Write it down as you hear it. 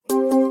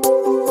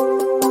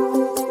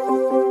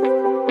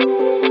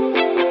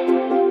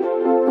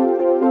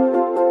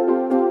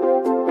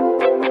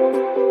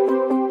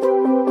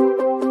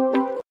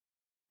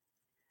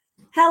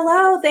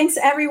thanks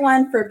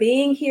everyone for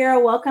being here.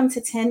 Welcome to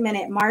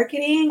 10-Minute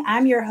Marketing.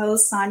 I'm your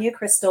host, Sonia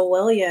Crystal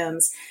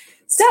Williams.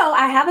 So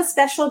I have a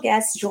special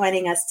guest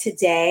joining us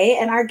today,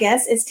 and our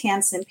guest is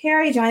Tamsin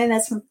Parry, joining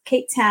us from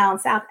Cape Town,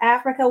 South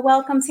Africa.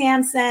 Welcome,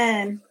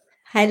 Tamsin.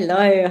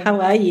 Hello, how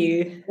are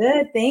you?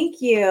 Good,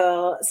 thank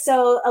you.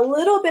 So a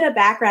little bit of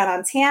background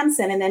on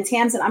Tamsin, and then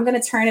Tamsin, I'm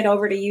going to turn it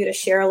over to you to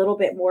share a little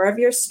bit more of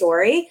your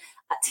story.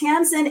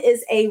 Tamsin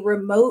is a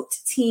remote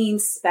team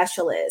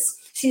specialist.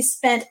 She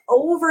spent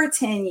over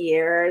 10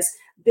 years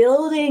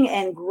building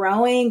and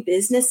growing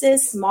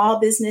businesses, small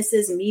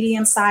businesses,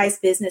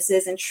 medium-sized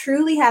businesses, and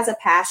truly has a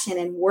passion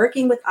in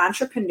working with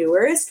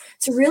entrepreneurs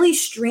to really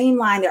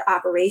streamline their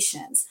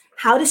operations.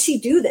 How does she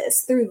do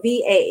this? Through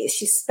VAs.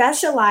 She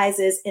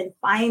specializes in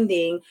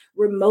finding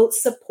remote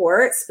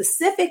support,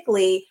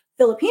 specifically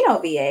Filipino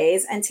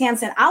VAs. And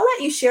Tamsin, I'll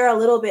let you share a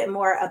little bit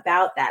more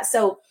about that.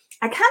 So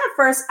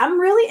I'm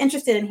really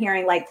interested in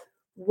hearing,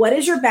 what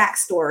is your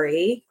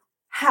backstory?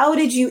 How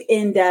did you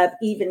end up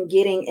even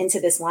getting into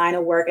this line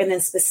of work? And then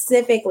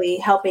specifically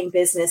helping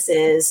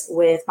businesses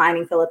with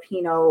finding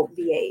Filipino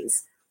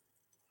VAs?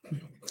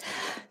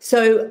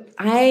 So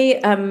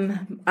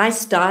I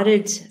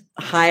started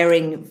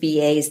hiring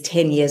VAs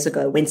 10 years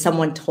ago when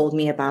someone told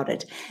me about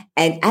it.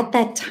 And at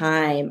that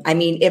time,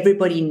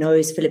 everybody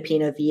knows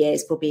Filipino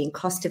VAs for being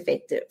cost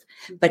effective.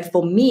 But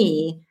for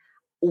me,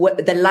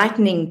 the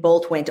lightning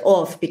bolt went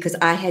off because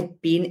I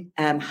had been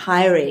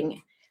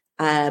hiring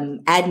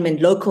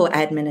local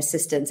admin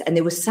assistants, and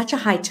there was such a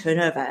high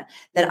turnover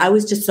that I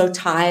was just so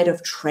tired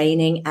of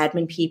training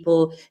admin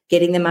people,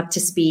 getting them up to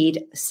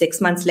speed, 6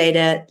 months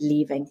later,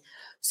 leaving.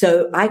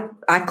 So I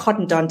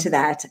cottoned onto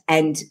that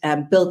and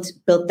built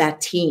that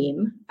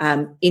team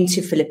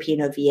into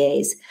Filipino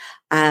VAs.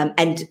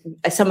 And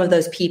some of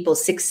those people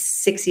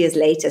 7 years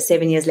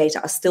later,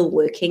 are still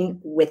working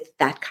with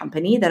that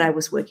company that I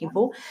was working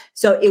for.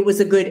 So it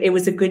was a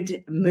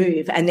good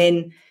move. And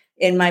then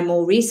in my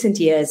more recent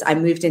years, I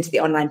moved into the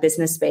online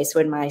business space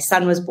when my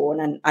son was born,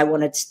 and I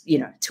wanted,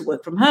 to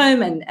work from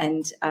home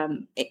and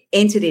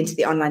entered into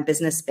the online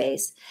business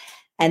space.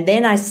 And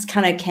then I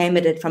kind of came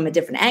at it from a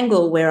different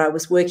angle, where I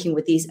was working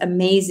with these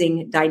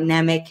amazing,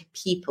 dynamic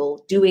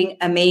people doing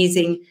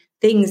amazing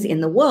things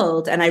in the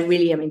world. And I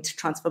really am into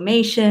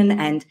transformation,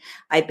 and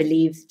I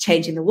believe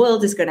changing the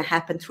world is going to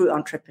happen through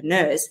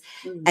entrepreneurs.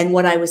 Mm. And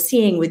what I was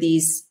seeing with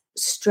these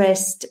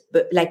stressed,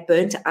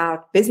 burnt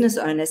out business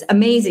owners,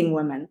 amazing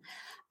women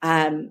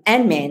and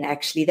men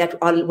actually,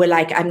 were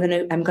like,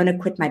 I'm gonna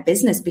quit my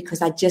business because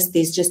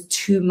there's just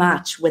too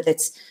much with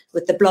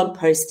the blog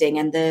posting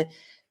and the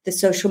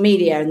social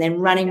media, and then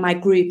running my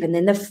group, and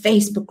then the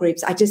Facebook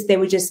groups. They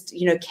were just,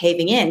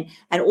 caving in,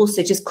 and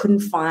also just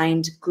couldn't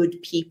find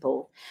good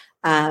people.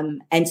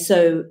 And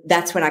so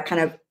that's when I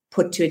kind of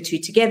put two and two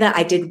together.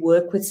 I did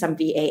work with some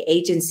VA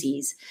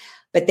agencies,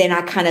 but then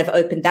I kind of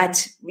opened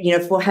that,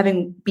 for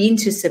having been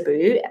to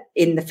Cebu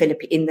in the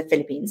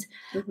Philippines.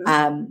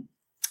 Mm-hmm.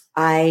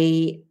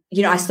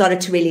 I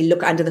started to really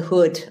look under the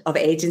hood of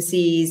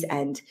agencies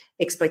and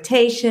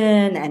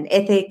exploitation and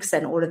ethics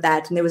and all of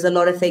that. And there was a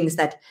lot of things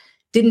that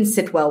didn't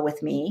sit well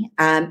with me.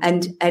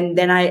 And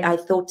then I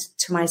thought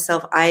to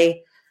myself,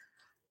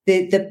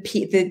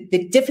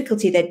 the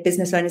difficulty that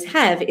business owners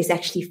have is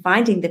actually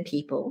finding the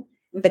people,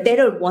 but they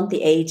don't want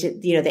the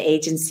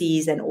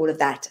agencies and all of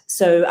that.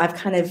 So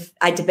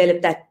I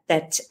developed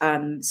that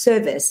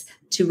service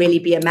to really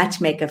be a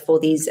matchmaker for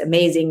these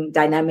amazing,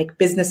 dynamic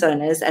business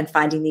owners and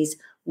finding these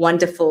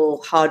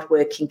wonderful,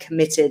 hardworking,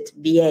 committed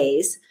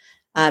VAs,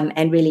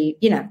 and really,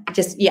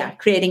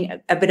 creating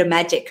a bit of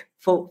magic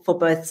for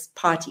both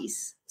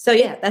parties. So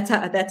that's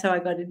how I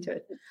got into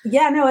it.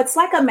 Yeah, no, it's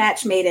like a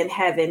match made in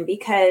heaven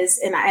because,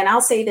 and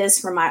I'll say this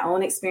from my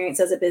own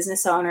experience as a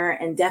business owner,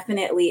 and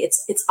definitely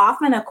it's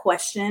often a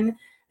question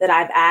that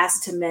I've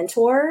asked to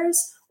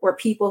mentors or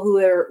people who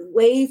are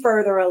way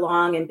further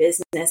along in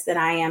business than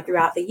I am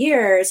throughout the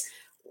years,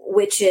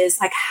 which is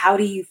like, how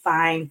do you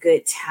find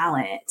good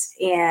talent?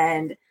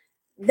 And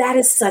that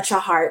is such a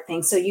hard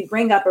thing. So you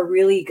bring up a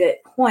really good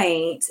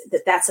point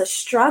that's a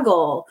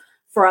struggle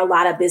for a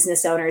lot of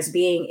business owners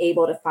being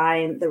able to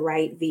find the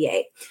right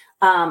VA.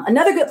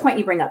 Another good point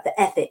you bring up, the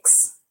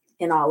ethics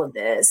in all of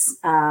this.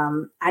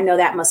 I know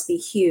that must be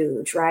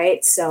huge,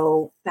 right?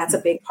 So that's a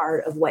big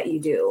part of what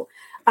you do.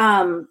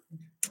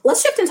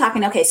 Let's shift in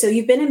talking. Okay, so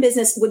you've been in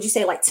business, would you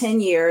say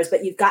 10 years,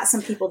 but you've got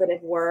some people that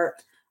have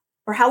worked,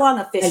 or how long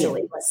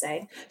officially, let's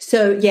say?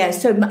 So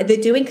the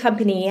Doing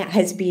Company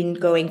has been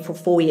going for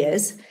 4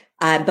 years.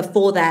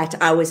 Before that,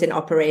 I was in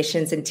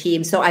operations and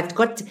team. So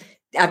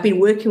I've been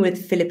working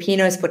with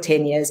Filipinos for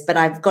 10 years, but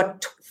I've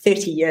got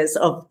 30 years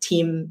of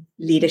team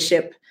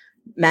leadership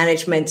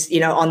management,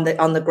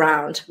 on the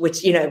ground, which,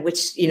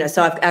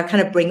 so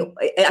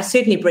I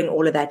certainly bring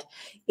all of that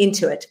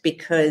into it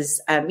because,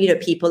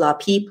 people are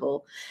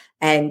people.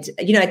 And,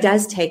 it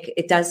does take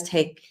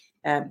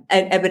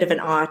a bit of an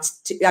art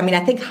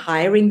I think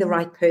hiring the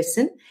right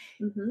person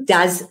mm-hmm.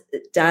 does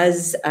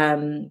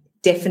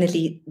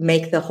definitely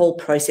make the whole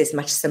process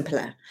much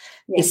simpler,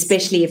 yes.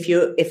 Especially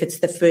if it's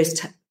the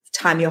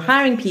time you're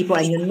hiring people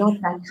and you're not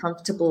that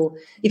comfortable,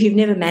 if you've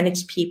never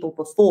managed people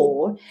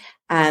before,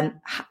 and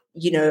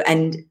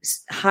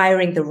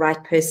hiring the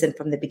right person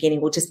from the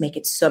beginning will just make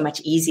it so much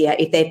easier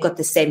if they've got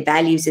the same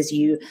values as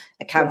you: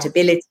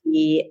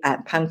 accountability,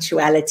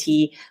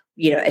 punctuality,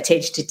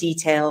 attention to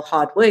detail,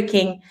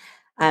 hardworking,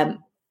 and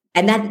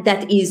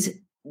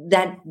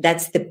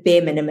that's the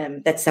bare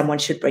minimum that someone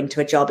should bring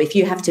to a job. If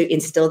you have to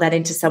instill that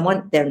into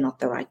someone, they're not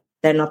the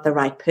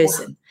right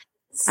person.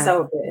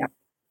 So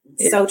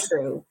good. So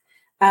true.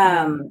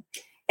 And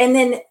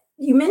then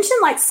you mentioned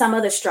like some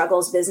of the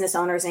struggles business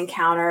owners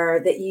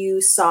encounter that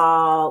you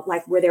saw,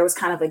 like where there was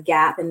kind of a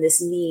gap in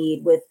this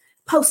need with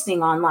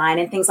posting online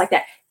and things like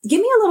that. Give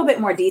me a little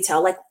bit more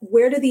detail. Like,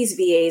 where do these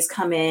VAs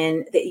come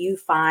in that you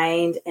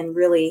find and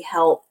really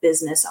help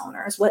business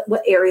owners? What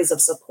areas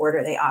of support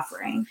are they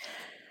offering?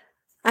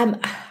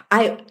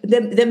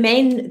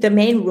 The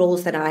main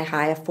roles that I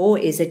hire for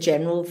is a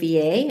general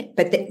VA,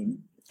 but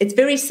it's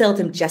very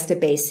seldom just a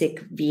basic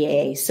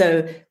VA.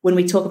 So when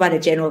we talk about a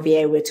general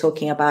VA, we're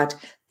talking about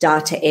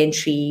data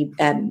entry,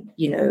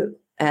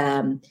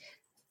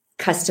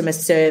 customer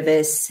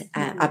service,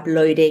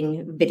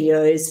 uploading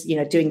videos,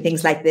 doing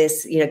things like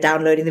this,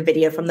 downloading the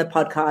video from the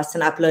podcast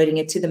and uploading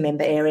it to the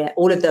member area,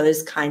 all of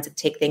those kinds of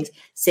tech things,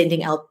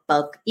 sending out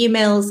bulk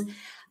emails.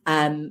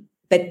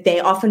 But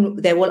they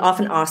will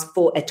often ask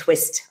for a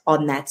twist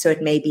on that. So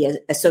it may be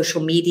a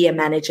social media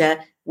manager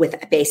with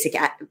a basic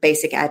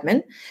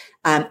admin,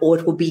 or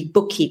it will be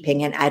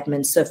bookkeeping and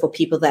admin. So for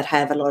people that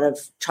have a lot of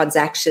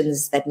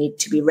transactions that need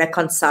to be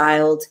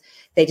reconciled,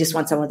 they just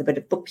want someone with a bit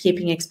of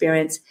bookkeeping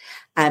experience.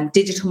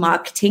 Digital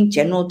marketing,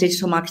 general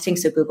digital marketing,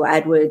 so Google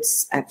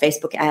AdWords,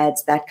 Facebook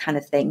ads, that kind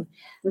of thing.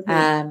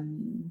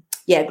 And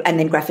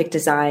then graphic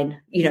design,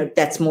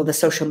 that's more the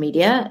social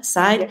media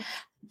side. Yeah.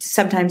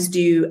 Sometimes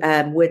do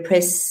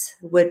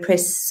WordPress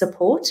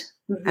support,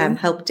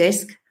 help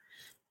desk,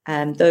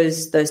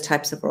 those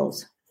types of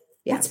roles.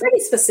 Yeah. That's pretty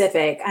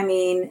specific. I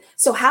mean,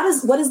 so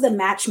what does the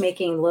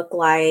matchmaking look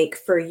like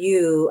for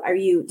you?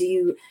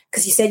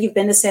 Because you said you've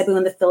been to Cebu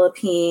in the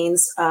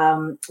Philippines,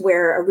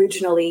 where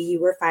originally you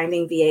were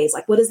finding VAs.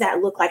 Like, what does that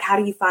look like? How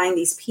do you find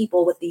these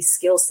people with these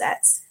skill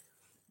sets?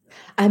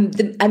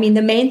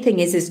 The main thing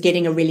is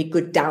getting a really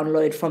good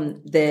download from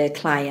the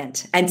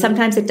client. And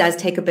sometimes it does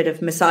take a bit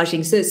of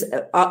massaging. So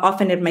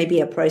often it may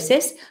be a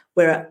process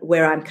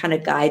where I'm kind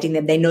of guiding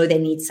them. They know they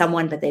need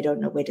someone, but they don't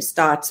know where to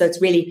start. So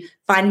it's really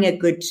finding a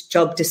good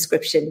job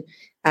description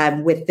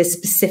with the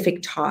specific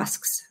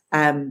tasks,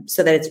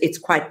 so that it's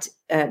quite,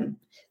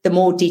 the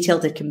more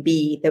detailed it can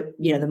be,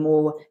 the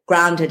more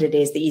grounded it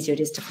is, the easier it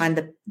is to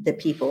find the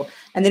people.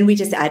 And then we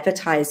just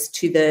advertise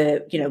to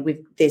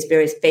there's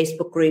various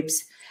Facebook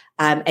groups.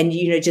 From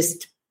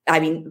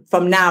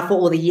now, for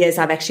all the years,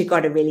 I've actually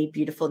got a really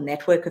beautiful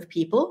network of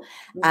people,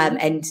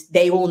 and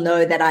they all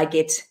know that I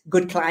get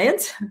good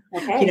clients,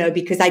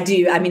 because I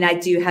do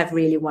have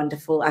really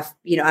wonderful,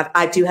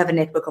 I do have a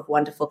network of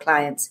wonderful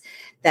clients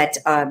that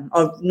are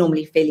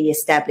normally fairly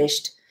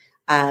established,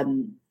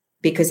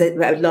 because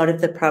a lot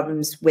of the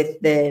problems with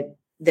the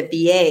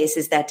VAs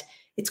is that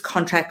it's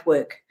contract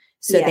work.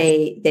 So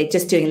they're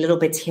just doing little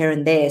bits here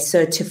and there.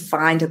 So to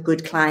find a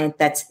good client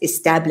that's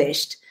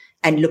established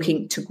and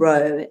looking to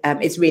grow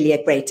is really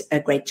a great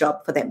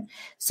job for them.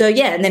 So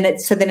and then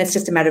it's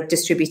just a matter of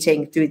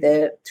distributing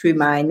through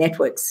my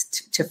networks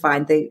to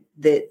find the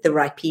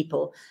right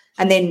people.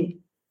 And then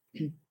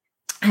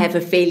I have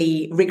a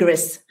fairly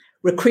rigorous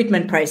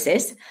recruitment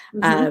process,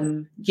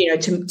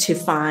 to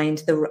find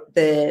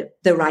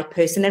the right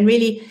person. And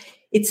really,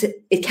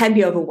 it can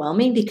be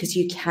overwhelming because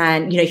you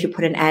can, if you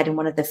put an ad in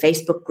one of the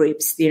Facebook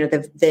groups,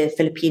 the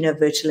Filipino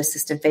virtual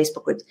assistant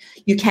Facebook groups,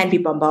 you can be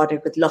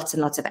bombarded with lots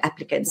and lots of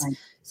applicants. Right.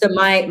 So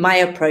my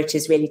approach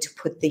is really to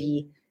put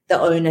the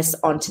onus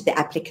onto the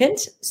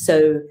applicant.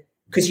 So,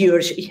 because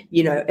you're,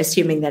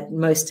 assuming that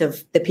most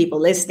of the people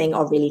listening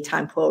are really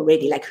time poor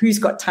already, like who's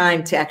got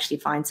time to actually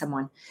find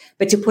someone,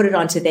 but to put it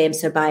onto them.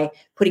 So by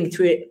putting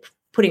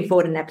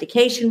forward an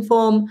application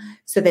form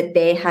so that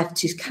they have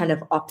to kind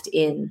of opt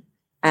in.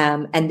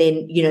 And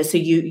then, so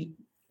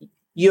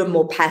you're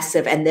more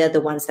passive and they're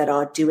the ones that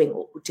are doing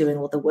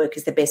all the work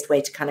is the best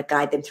way to kind of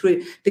guide them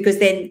through, because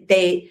then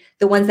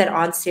the ones that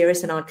aren't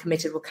serious and aren't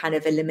committed will kind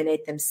of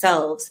eliminate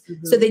themselves.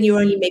 Mm-hmm. So then you're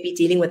only maybe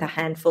dealing with a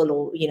handful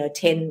or,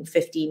 10,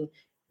 15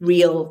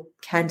 real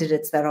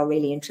candidates that are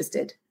really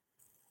interested.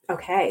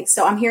 Okay.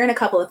 So I'm hearing a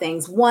couple of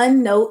things.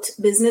 One, note,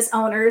 business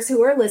owners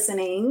who are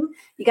listening,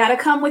 you got to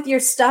come with your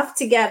stuff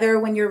together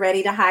when you're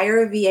ready to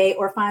hire a VA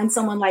or find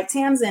someone like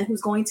Tamsin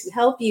who's going to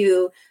help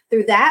you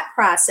through that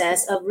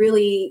process of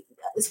really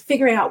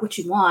figuring out what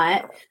you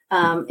want,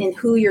 and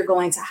who you're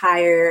going to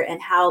hire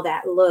and how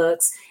that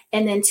looks.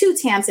 And then two,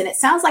 Tamsin, it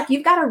sounds like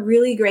you've got a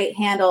really great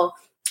handle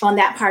on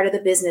that part of the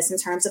business in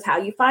terms of how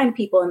you find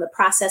people and the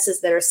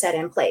processes that are set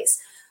in place.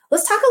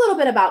 Let's talk a little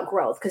bit about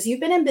growth, because you've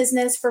been in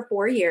business for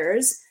 4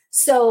 years.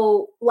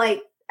 So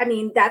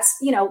that's,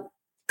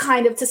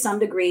 kind of to some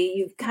degree,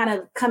 you've kind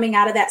of coming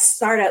out of that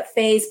startup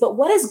phase, but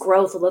what does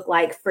growth look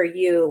like for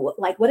you?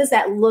 Like, what does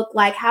that look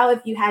like? How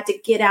have you had to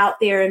get out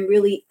there and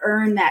really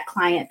earn that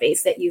client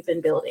base that you've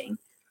been building?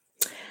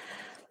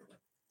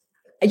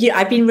 Yeah,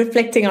 I've been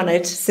reflecting on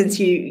it since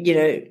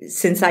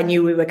since I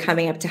knew we were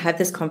coming up to have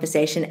this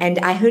conversation. And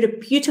I heard a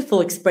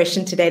beautiful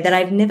expression today that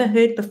I've never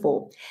heard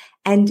before.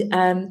 And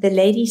the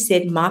lady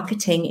said,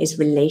 marketing is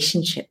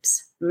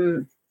relationships.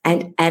 Mm.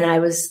 And I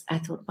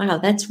thought, wow,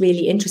 that's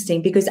really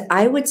interesting, because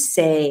I would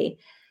say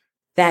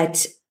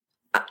that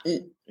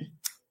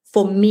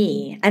for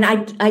me, and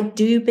I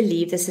do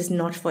believe this is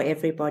not for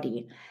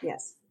everybody.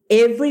 Yes.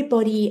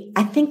 Everybody,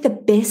 I think the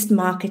best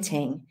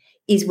marketing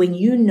is when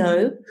you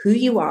know who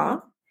you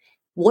are,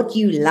 what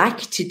you like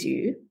to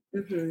do,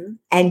 mm-hmm.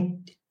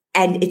 and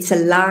it's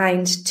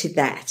aligned to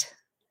that.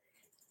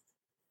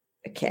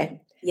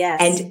 Okay.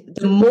 Yes. And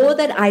the more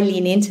that I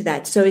lean into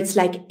that, so it's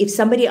like if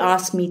somebody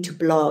asks me to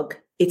blog,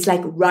 it's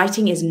like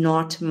writing is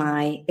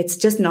it's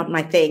just not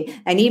my thing.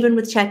 And even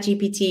with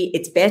ChatGPT,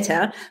 it's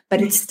better, but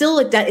it's still,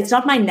 it's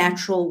not my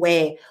natural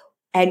way.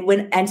 And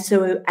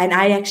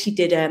I actually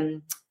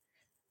did,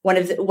 one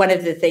of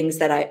the things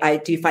that I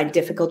do find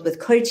difficult with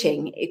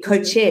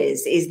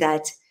coaches is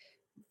that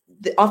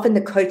often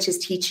the coach is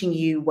teaching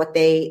you what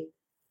they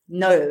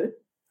know,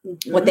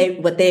 mm-hmm. what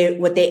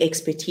their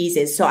expertise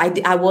is. So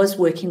I was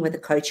working with a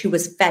coach who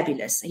was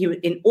fabulous. He was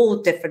in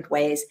all different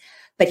ways,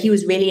 but he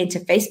was really into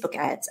Facebook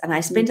ads. And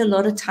I spent a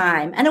lot of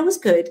time, and it was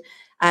good,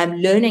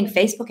 learning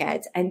Facebook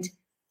ads. And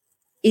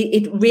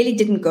it really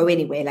didn't go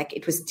anywhere. Like,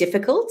 it was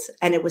difficult,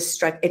 and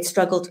it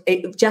struggled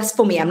just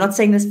for me. I'm not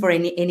saying this for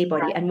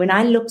anybody. Right. And when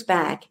I looked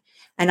back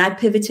and I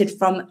pivoted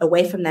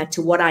away from that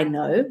to what I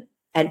know,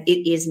 and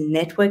it is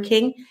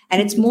networking.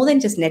 And it's more than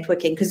just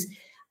networking, because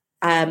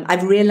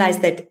I've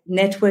realized that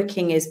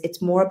networking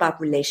it's more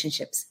about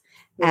relationships.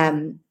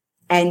 And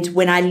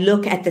when I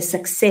look at the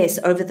success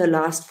over the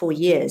last 4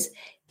 years,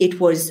 it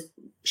was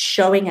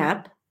showing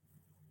up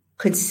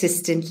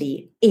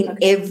consistently in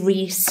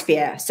every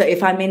sphere. So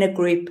if I'm in a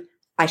group,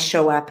 I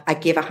show up, I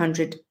give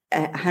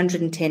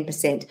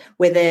 110%,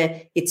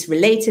 whether it's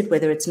related,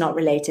 whether it's not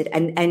related,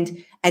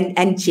 and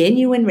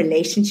genuine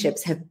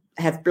relationships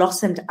have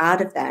blossomed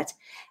out of that.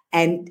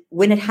 And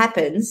when it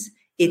happens,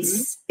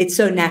 it's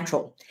so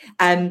natural.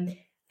 And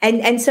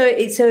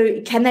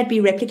so can that be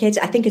replicated?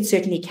 I think it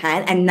certainly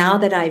can. And now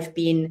that I've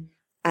been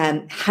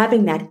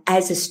having that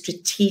as a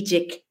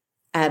strategic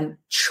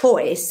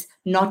choice,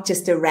 not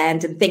just a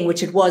random thing,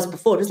 which it was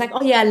before. It was like,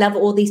 oh yeah, I love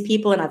all these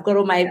people and I've got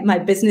all my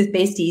business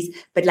besties,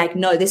 but like,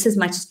 no, this is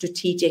my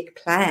strategic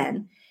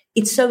plan.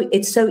 It's so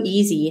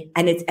easy,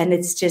 and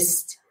it's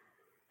just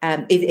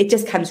it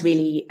just comes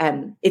really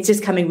it's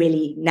just coming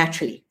really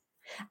naturally,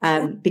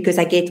 because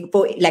I get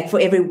for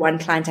every one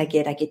client I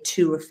get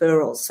 2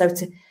 referrals. So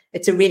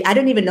it's a real, I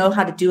don't even know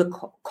how to do a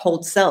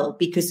cold sell,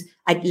 because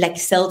I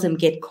seldom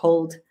get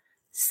cold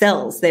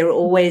sells. They're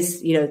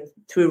always,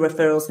 through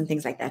referrals and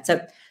things like that. So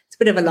it's a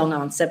bit of a long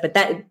answer, but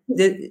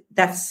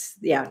that's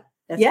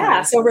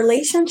so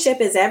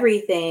relationship is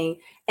everything,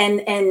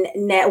 and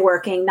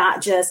networking,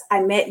 not just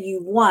I met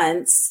you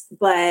once,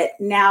 but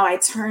now I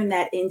turn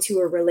that into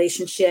a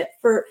relationship.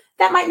 For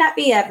that might not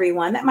be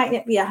everyone, that might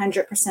not be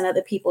 100% of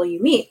the people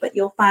you meet, but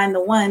you'll find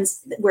the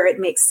ones where it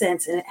makes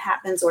sense and it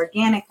happens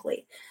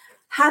organically.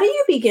 How do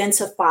you begin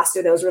to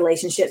foster those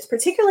relationships?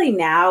 Particularly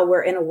now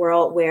we're in a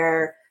world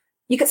where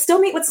you could still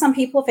meet with some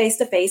people face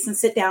to face and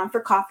sit down for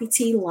coffee,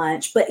 tea,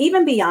 lunch. But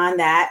even beyond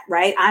that,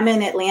 right? I'm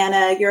in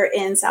Atlanta, you're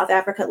in South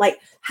Africa. Like,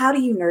 how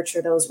do you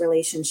nurture those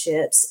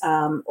relationships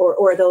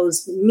or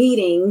those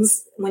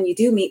meetings when you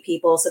do meet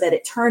people so that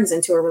it turns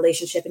into a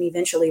relationship and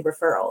eventually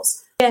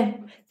referrals? Yeah.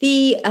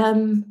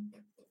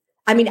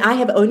 I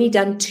have only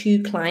done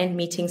 2 client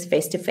meetings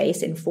face to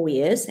face in 4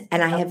 years.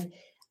 And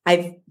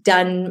I've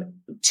done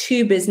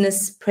 2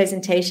 business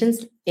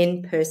presentations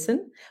in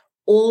person.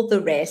 All the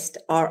rest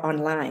are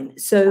online.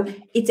 So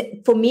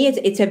for me,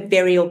 it's a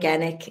very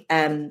organic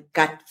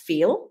gut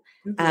feel.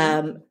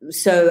 Mm-hmm.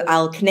 So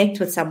I'll connect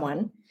with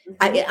someone.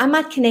 Mm-hmm. I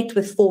might connect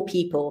with 4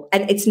 people,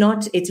 and it's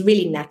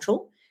really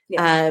natural.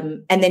 Yeah.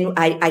 And then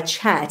I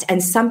chat,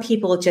 and some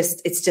people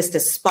it's just a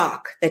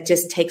spark that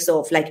just takes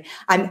off. Like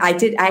I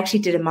actually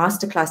did a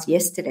masterclass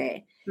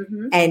yesterday,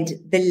 mm-hmm. and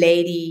the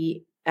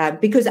lady,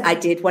 because I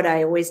did what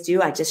I always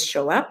do, I just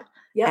show up.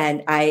 Yep.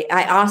 And I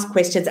ask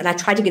questions, and I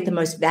try to get the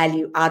most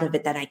value out of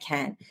it that I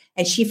can.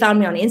 And she found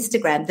me on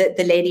Instagram,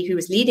 the lady who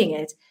was leading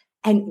it.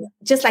 And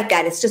just like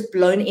that, it's just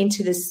blown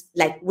into this,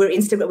 like we're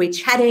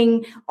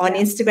chatting on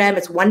Instagram.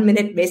 It's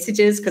 1-minute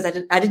messages, because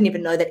I didn't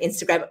even know that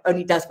Instagram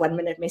only does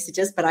 1-minute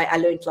messages, but I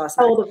learned last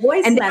night. Oh, the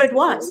voice and messages. There it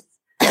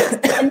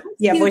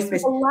was. Voice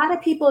messages. A lot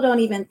of people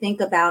don't even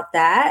think about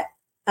that.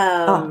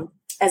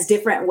 As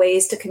different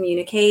ways to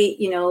communicate.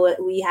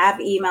 We have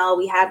email,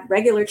 we have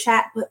regular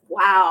chat, but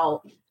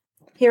wow.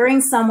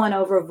 Hearing someone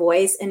over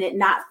voice and it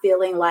not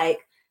feeling like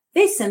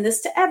they send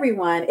this to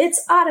everyone.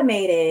 It's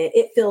automated.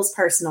 It feels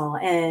personal.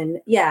 And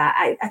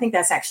I think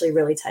that's actually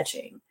really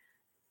touching.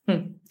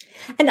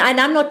 And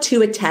I'm not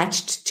too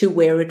attached to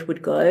where it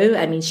would go.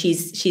 I mean,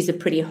 she's a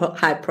pretty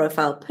high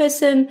profile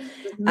person.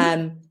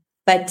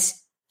 But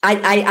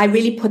I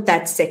really put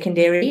that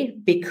secondary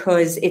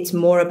because it's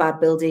more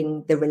about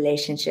building the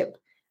relationship.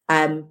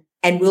 And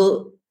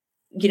we'll,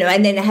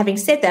 and then having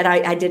said that,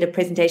 I did a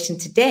presentation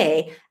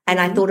today and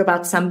I thought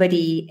about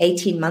somebody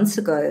 18 months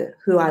ago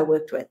who I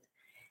worked with.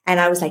 And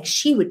I was like,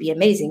 she would be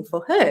amazing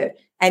for her.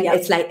 And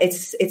it's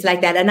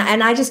like that. And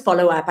I just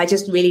follow up. I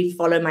just really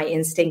follow my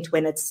instinct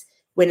when it's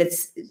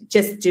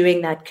just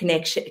doing that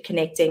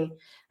connecting.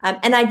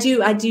 And I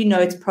do know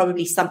it's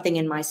probably something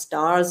in my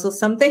stars or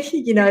something.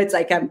 It's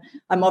like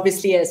I'm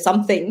obviously a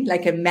something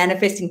like a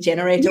manifesting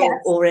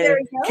generator or a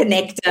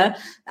connector.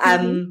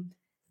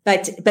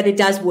 But it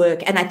does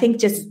work. And I think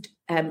just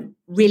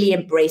really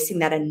embracing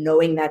that and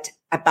knowing that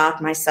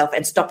about myself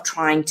and stop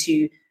trying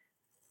to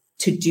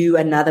do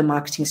another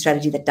marketing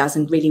strategy that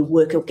doesn't really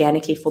work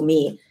organically for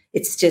me.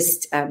 It's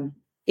just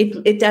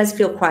it does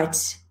feel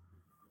quite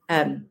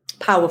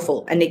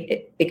powerful and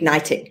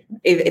igniting,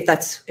 if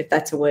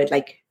that's a word.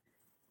 Like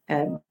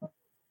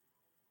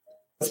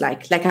it's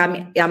like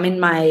I'm in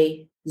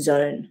my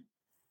zone.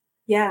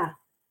 Yeah.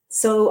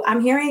 So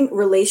I'm hearing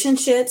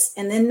relationships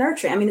and then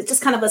nurturing. I mean, it's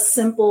just kind of a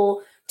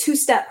simple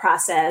 2-step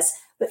process,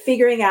 but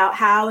figuring out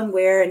how and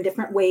where in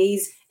different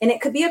ways. And it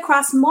could be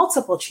across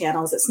multiple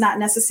channels. It's not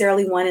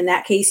necessarily one. In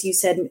that case,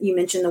 you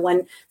mentioned the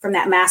one from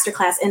that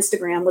masterclass.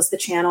 Instagram was the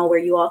channel where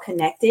you all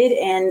connected.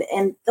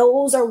 And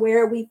those are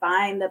where we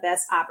find the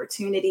best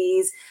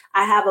opportunities.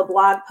 I have a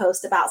blog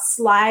post about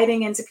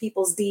sliding into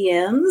people's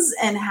DMs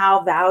and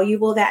how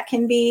valuable that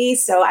can be.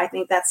 So I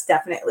think that's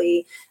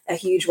definitely a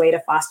huge way to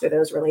foster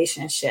those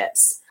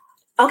relationships.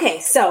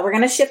 Okay, so we're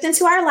going to shift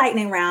into our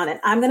lightning round, and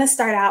I'm going to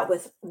start out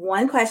with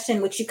one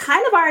question, which you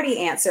kind of already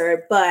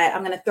answered, but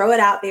I'm going to throw it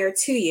out there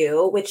to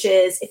you, which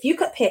is if you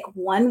could pick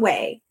one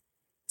way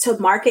to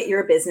market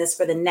your business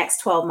for the next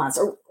 12 months,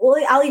 or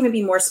I'll even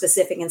be more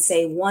specific and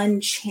say one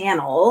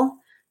channel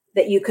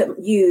that you could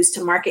use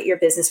to market your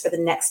business for the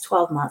next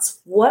 12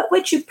 months, what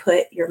would you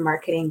put your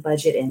marketing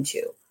budget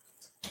into?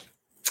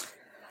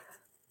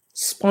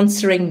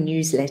 Sponsoring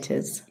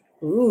newsletters.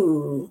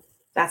 Ooh.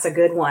 That's a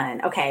good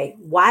one. Okay.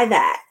 Why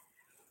that?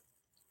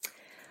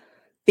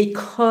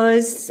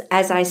 Because,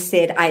 as I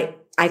said,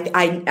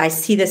 I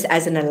see this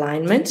as an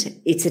alignment.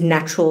 It's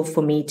natural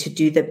for me to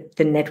do the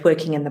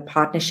networking and the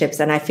partnerships.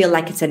 And I feel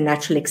like it's a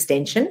natural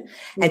extension.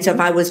 And so if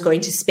I was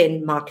going to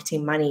spend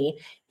marketing money,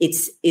 it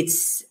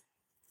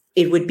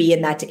would be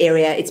in that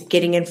area. It's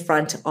getting in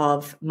front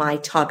of my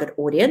target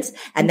audience.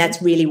 And that's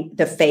really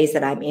the phase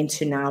that I'm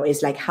into now,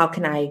 is like, how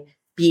can I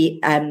be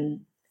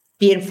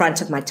in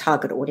front of my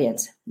target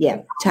audience,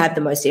 to have the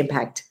most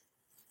impact.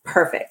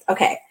 Perfect.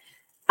 Okay.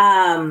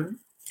 And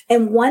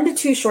 1 to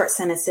 2 short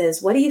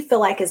sentences, what do you feel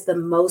like is the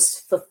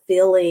most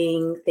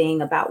fulfilling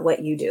thing about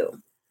what you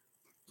do?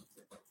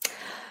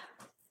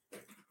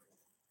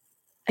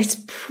 It's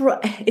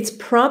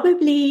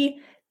probably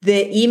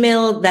the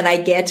email that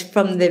I get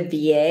from the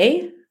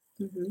VA,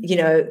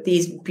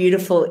 these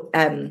beautiful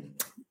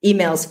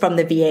emails from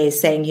the VA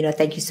saying,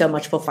 thank you so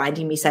much for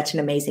finding me such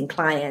an amazing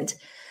client.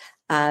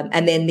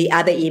 And then the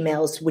other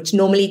emails, which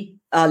normally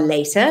are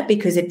later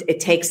because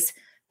it takes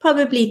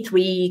probably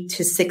 3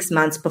 to 6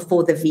 months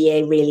before the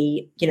VA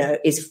really,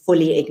 is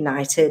fully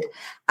ignited.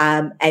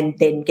 And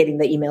then getting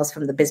the emails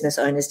from the business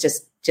owners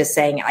just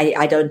saying,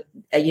 I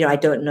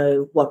don't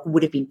know what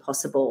would have been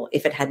possible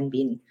if it hadn't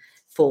been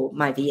for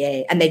my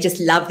VA. And they just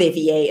love their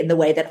VA in the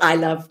way that I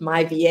love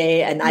my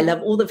VA and I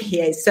love all the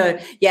VAs. So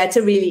yeah, I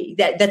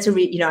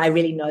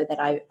really know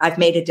that I've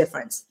made a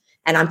difference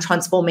and I'm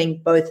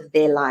transforming both of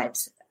their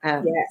lives.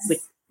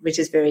 Which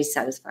is very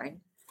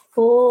satisfying.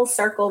 Full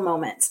circle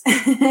moment.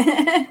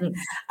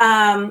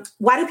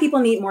 Why do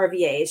people need more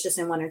VAs? Just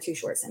in 1 or 2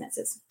 short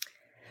sentences.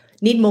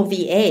 Need more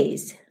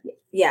VAs?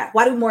 Yeah.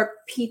 Why do more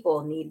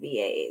people need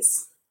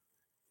VAs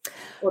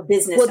or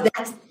business? Well,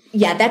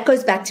 that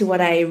goes back to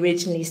what I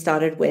originally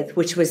started with,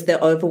 which was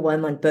the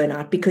overwhelm and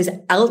burnout. Because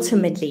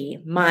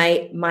ultimately,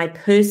 my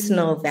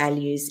personal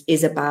values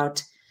is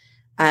about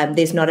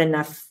there's not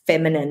enough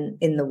feminine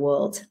in the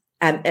world.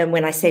 And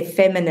when I say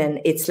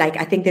feminine, it's like,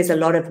 I think there's a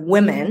lot of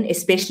women,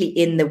 especially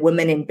in the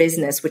women in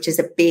business, which is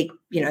a big,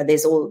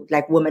 there's all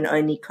like women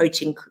only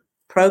coaching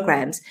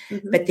programs,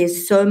 but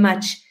there's so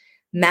much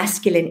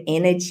masculine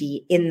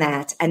energy in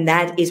that. And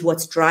that is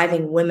what's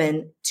driving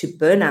women to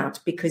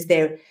burnout because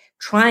they're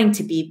trying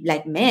to be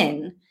like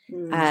men,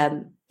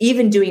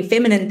 even doing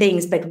feminine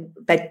things,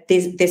 but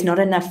there's not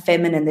enough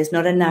feminine. There's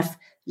not enough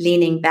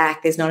leaning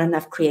back. There's not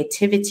enough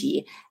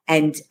creativity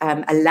and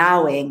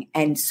allowing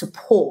and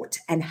support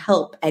and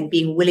help and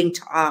being willing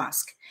to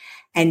ask.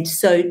 And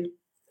so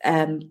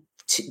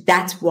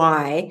that's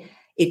why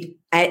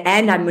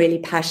and I'm really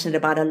passionate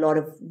about a lot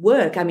of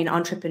work. I mean,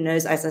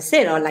 entrepreneurs, as I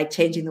said, are like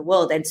changing the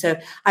world. And so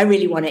I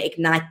really want to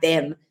ignite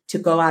them to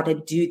go out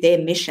and do their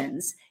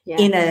missions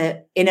in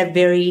a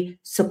very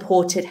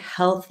supported,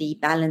 healthy,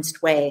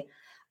 balanced way.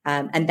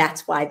 And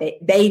that's why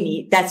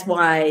that's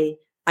why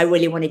I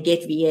really want to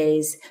get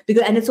VAs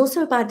because, and it's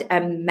also about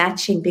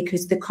matching,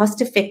 because the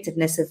cost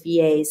effectiveness of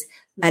VAs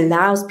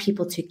allows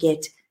people to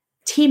get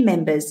team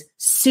members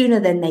sooner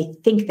than they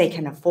think they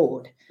can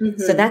afford.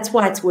 Mm-hmm. So that's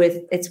why it's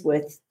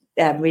worth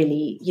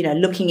really,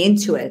 looking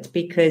into it,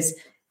 because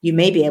you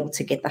may be able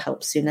to get the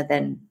help sooner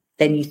than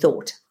you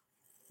thought.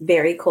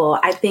 Very cool.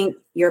 I think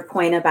your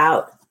point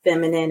about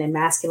feminine and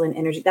masculine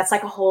energy, that's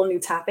like a whole new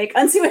topic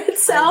unto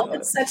itself.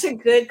 It's such a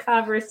good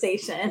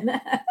conversation.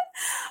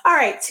 All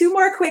right, 2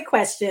 more quick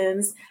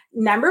questions.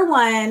 Number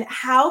 1,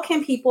 how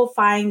can people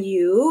find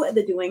you,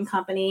 The Doing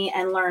Company,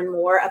 and learn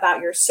more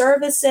about your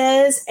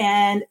services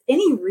and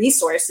any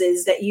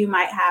resources that you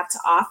might have to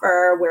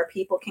offer where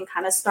people can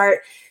kind of start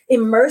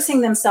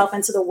immersing themselves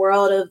into the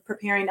world of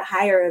preparing to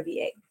hire a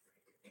VA?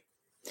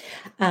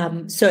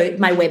 So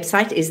my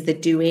website is The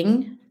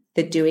Doing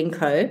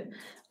Co.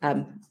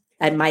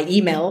 And my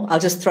email, I'll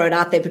just throw it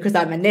out there because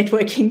I'm a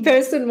networking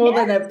person more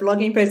than a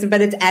blogging person, but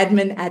it's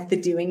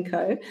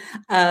admin@thedoingco.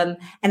 And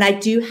I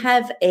do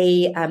have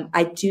a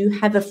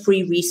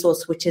free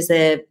resource, which is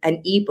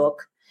an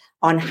ebook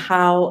on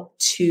how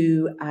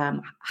to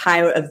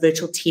hire a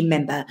virtual team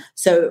member.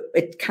 So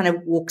it kind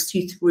of walks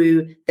you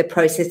through the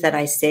process that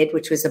I said,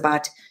 which was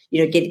about,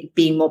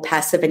 being more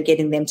passive and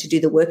getting them to do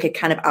the work. It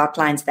kind of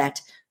outlines that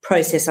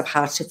process of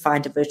how to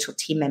find a virtual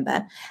team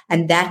member.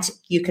 And that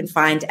you can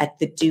find at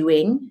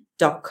thedoing.co/VA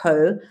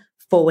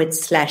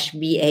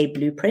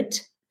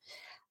blueprint.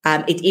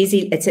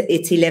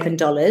 It's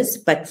 $11,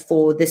 but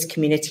for this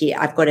community,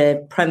 I've got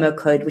a promo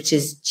code, which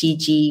is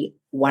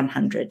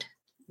GG100.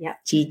 Yeah.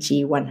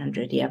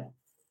 GG100. Yeah.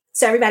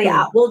 So everybody,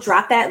 we'll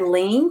drop that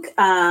link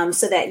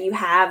so that you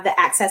have the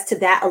access to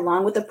that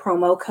along with the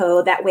promo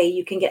code. That way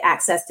you can get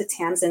access to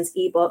Tamsin's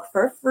ebook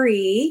for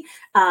free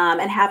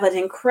and have an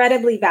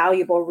incredibly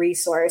valuable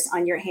resource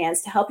on your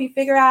hands to help you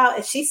figure out,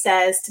 as she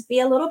says, to be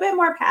a little bit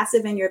more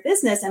passive in your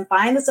business and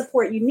find the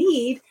support you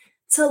need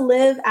to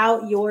live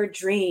out your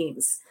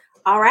dreams.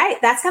 All right,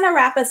 that's going to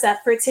wrap us up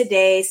for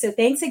today. So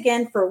thanks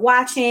again for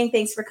watching.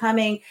 Thanks for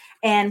coming.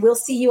 And we'll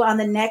see you on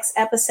the next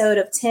episode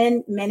of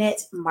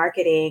 10-Minute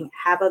Marketing.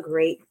 Have a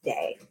great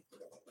day.